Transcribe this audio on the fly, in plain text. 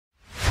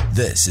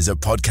This is a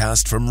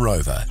podcast from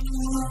Rover.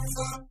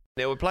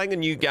 Now, we're playing a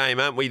new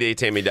game, aren't we there,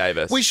 Tammy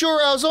Davis? We sure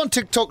are. I was on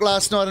TikTok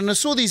last night and I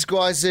saw these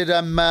guys that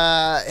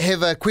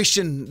have a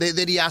question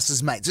that he asks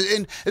his mates.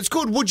 And it's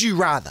called Would You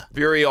Rather?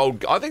 Very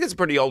old. I think it's a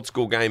pretty old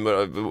school game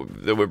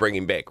that we're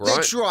bringing back, right?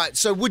 That's right.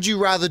 So would you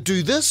rather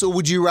do this or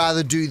would you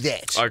rather do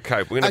that?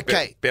 Okay, we're going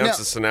to bounce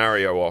the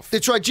scenario off.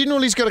 That's right.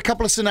 Generally's got a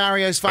couple of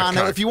scenarios for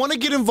Arno. Okay. If you want to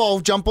get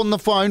involved, jump on the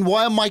phone.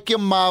 Waya Maiki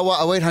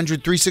Mawa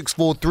 0800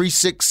 364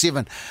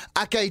 367.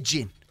 Okay,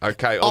 Jen.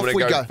 Okay, I'm Off going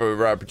we to go. go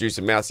for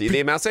producer Mousy. You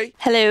there, Mousy?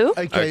 Hello.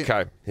 Okay,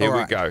 here All we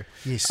right. go.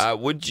 Yes.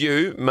 Would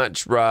you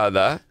much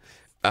rather?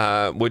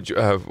 Would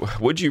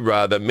you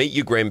rather meet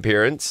your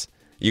grandparents,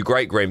 your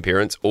great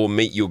grandparents, or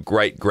meet your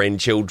great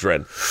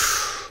grandchildren?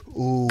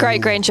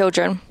 Great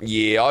grandchildren.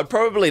 Yeah, I'd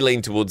probably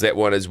lean towards that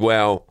one as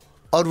well.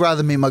 I'd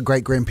rather meet my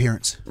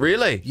great-grandparents.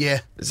 Really? Yeah.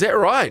 Is that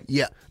right?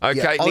 Yeah.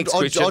 Okay. Yeah. Next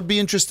question. I'd be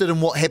interested in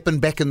what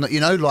happened back in the,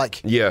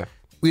 Yeah.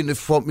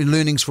 from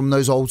learnings from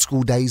those old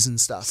school days and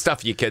stuff.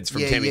 Stuff your kids from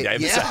Yeah, Tammy yeah,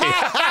 Davis. yeah.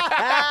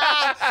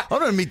 I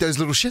don't meet those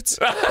little shits.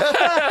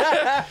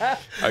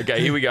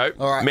 Okay, here we go.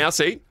 All right.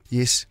 Mousy,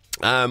 Yes.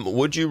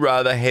 would you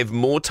rather have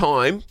more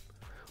time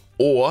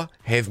or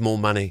have more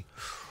money?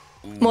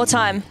 More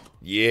time.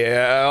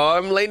 Yeah,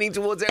 I'm leaning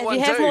towards that If one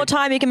you have too. more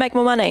time, you can make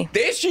more money.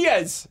 There she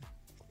is.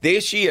 There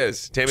she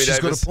is. Tammy She's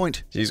Davis. got a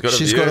point. She's got a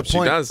She's view. got a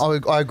point. She does.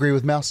 I agree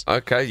with Mouse.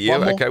 Okay, yeah,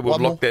 One more, okay, we'll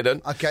one lock more. that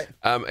in. Okay.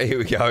 Here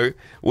we go.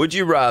 Would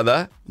you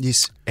rather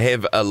Yes.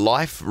 have a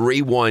life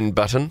rewind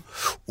button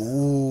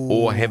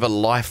or have a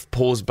life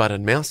pause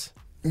button, Mouse?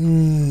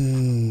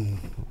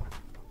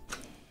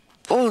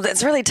 Oh,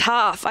 that's really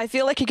tough. I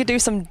feel like you could do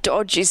some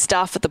dodgy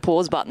stuff with the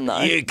pause button,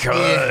 though. You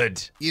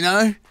could. You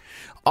know,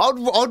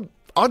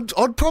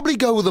 I'd probably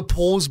go with a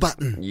pause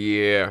button.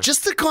 Yeah.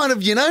 Just to kind of,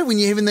 when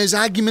you're having those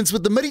arguments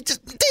with the midi,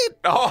 just Hey,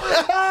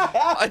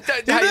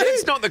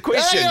 that's not the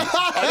question.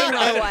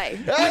 No way.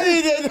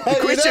 The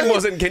question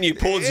wasn't, can you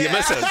pause your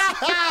missus?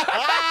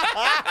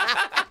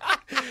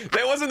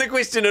 That wasn't the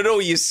question at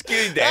all. You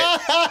skewed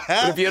that.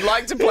 But if you'd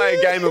like to play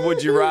a game of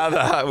Would You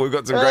Rather, we've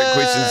got some great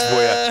questions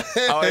for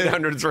you.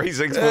 0800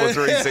 364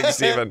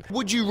 367.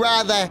 Would you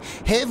rather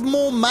have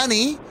more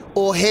money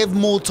or have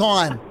more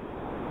time?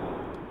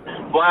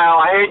 Well,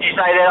 I heard you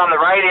say that on the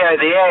radio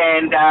there,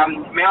 and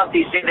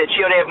Mousy said that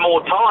she'll have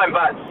more time,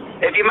 but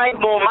if you make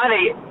more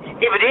money,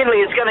 evidently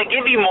it's going to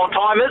give you more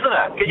time, isn't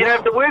it? Because you don't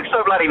have to work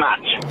so bloody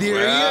much. There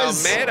he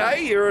is. Matt,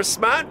 hey, you're a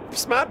smart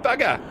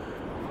bugger.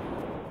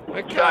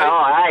 Okay. So,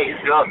 hey,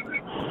 look.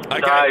 Okay.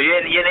 So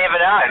you never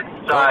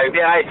know. So, maybe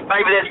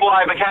that's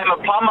why I became a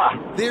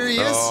plumber. There he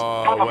is.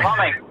 Proper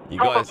plumbing. You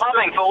Proper guys-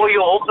 plumbing for all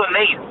your awesome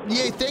needs.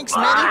 Yeah, thanks,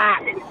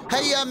 Maddie.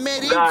 Hey,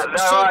 Maddie.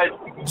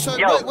 So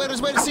Yo. wait a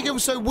second.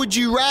 So would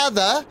you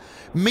rather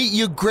meet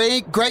your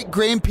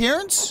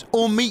great-grandparents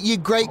or meet your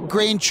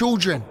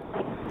great-grandchildren?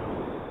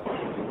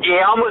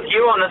 Yeah, I'm with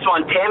you on this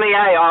one, Tammy.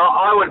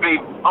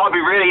 I'd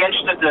be really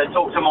interested to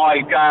talk to my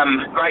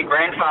great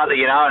grandfather,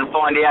 and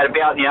find out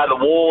about the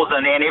wars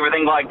and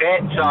everything like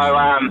that. So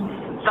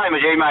same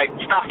as you, mate.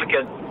 Stuff the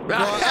kids.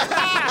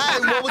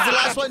 What was the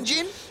last one,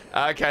 Jen?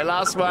 Okay,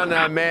 last one,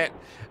 Matt.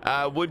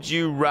 Would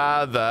you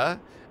rather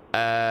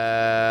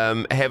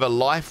have a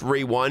life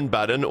rewind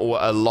button or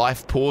a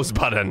life pause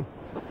button?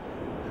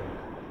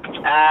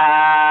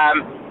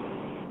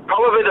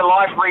 Probably the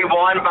life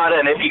rewind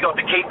button if you got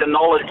to keep the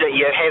knowledge that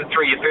you had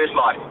through your first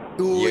life.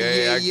 Ooh,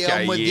 Yeah,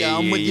 I'm with okay, you.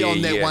 I'm with you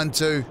on that yeah. one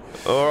too.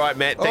 All right,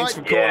 Matt. Thanks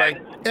All for right.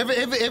 calling. Have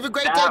a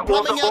great day Welcome,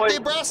 plumbing out boys.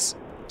 there, Bruss.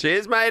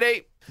 Cheers,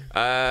 matey.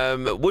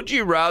 Would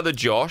you rather,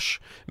 Josh,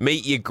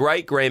 meet your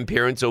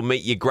great-grandparents or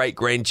meet your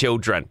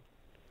great-grandchildren?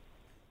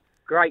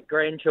 Great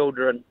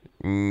grandchildren.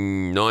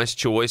 Nice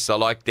choice. I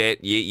like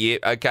that. Yeah.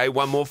 Okay,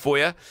 one more for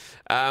you.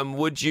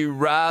 Would you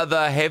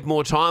rather have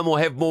more time or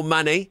have more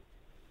money?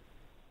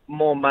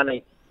 More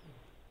money.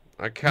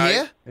 Okay.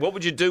 Yeah? What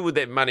would you do with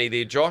that money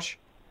there, Josh?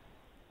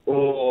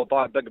 Or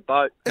buy a bigger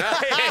boat. There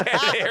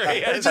he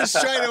is. Just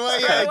straight away,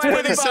 yeah. It's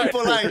pretty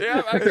simple, eh?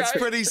 Yeah, okay. It's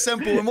pretty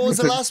simple. And what was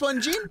the last one,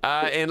 Jen?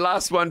 And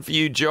last one for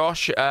you,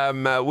 Josh.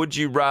 Would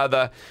you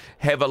rather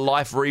have a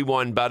life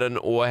rewind button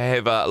or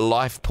have a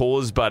life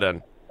pause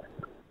button?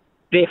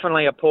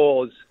 Definitely a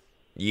pause.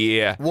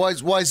 Yeah. Why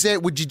is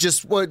that? Would you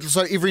just,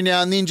 so every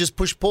now and then just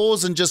push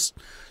pause and just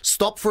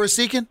stop for a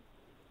second?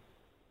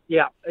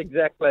 Yeah,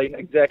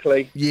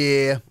 exactly.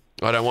 Yeah.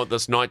 I don't want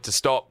this night to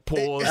stop.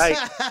 Pause. Hey,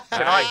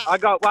 I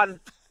got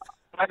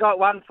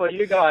one for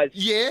you guys.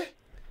 Yeah?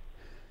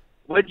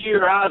 Would you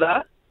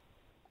rather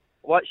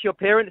watch your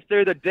parents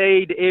do the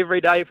deed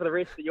every day for the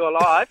rest of your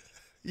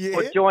life, Yeah.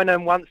 or join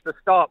in once to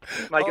stop,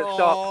 make it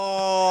stop?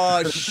 Oh,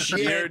 You're a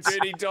shit.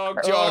 dirty dog,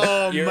 Josh.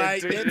 Oh, You're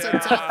mate, dirty- that's a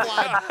tough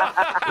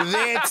one.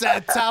 That's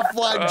a tough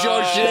one,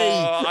 Joshy.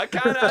 Oh, I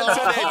can't answer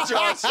that,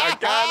 Josh. I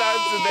can't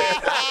answer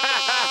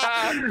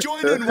that.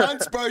 Join in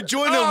once, bro.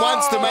 Join in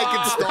once to make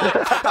it stop.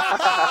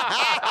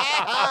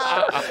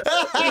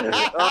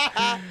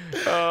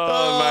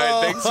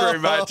 Mate, thanks very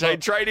much. Hey,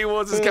 Tradie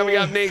Wars is coming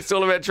up next.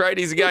 All of our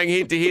tradies are going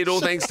head-to-head,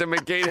 all thanks to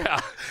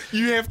Makita.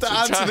 You have to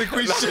answer the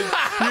question.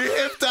 You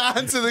have to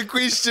answer the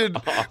question.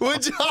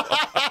 Would you...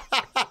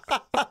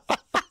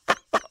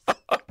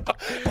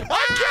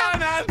 I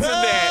can't answer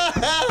that.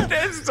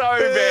 That's so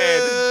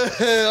bad.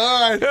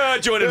 All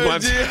right. Join in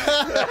once.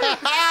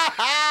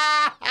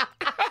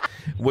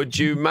 Would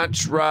you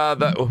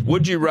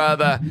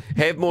rather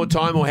have more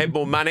time or have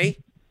more money?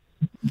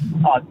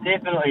 Oh,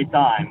 definitely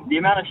time. The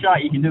amount of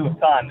shit you can do with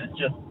time is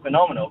just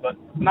phenomenal. But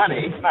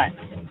money, mate,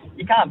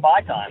 you can't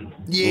buy time.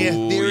 Yeah,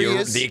 Ooh, there he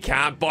is. You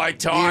can't buy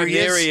time.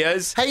 There he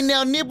is. Hey,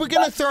 now, Neb, we're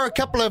going to throw a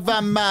couple of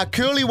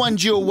curly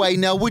ones your way.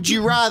 Now, would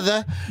you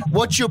rather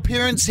watch your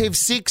parents have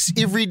sex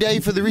every day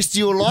for the rest of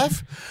your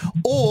life?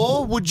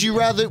 Or would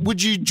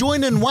you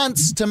join in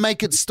once to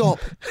make it stop?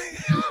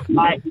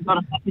 Mate, you've got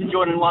to fucking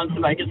join in once to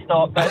make it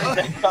stop.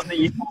 That's something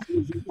you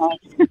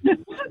can't.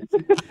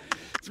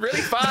 It's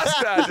really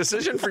fast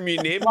decision from you,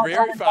 Neb.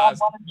 Very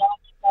fast.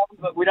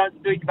 But we don't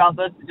speak about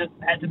this. It just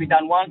had to be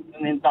done once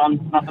and then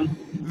done nothing.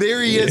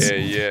 There he is.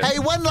 Yeah. Hey,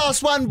 one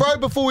last one, bro,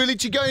 before we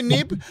let you go,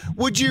 Neb.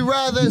 Would you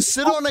rather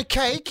sit on a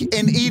cake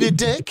and eat a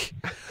dick?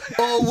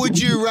 Or would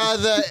you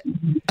rather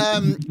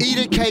eat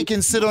a cake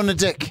and sit on a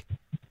dick?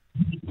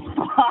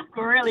 Fuck,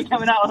 we're really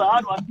coming out with a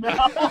hard one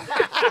now.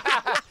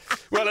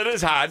 Well, it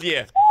is hard,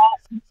 yeah.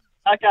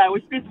 Okay,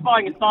 we're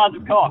specifying the size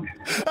of cock.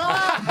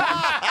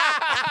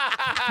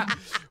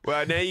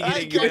 Well, now you're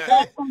getting...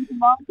 That's on the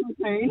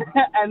micropene,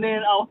 and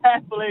then I'll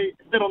happily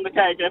sit on the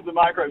cake and have the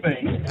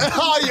micropene.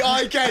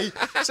 Oh, okay.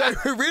 So,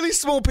 really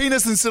small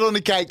penis and sit on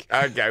the cake.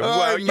 Okay,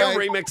 well, you're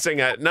remixing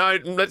it. No,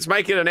 let's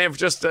make it an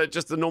average, just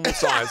the normal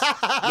size.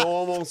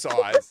 Normal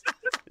size.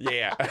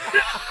 Yeah.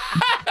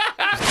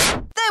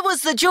 That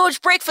was the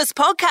George Breakfast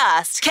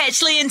Podcast.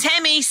 Catch Lee and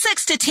Tammy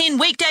 6 to 10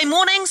 weekday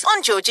mornings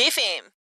on George FM.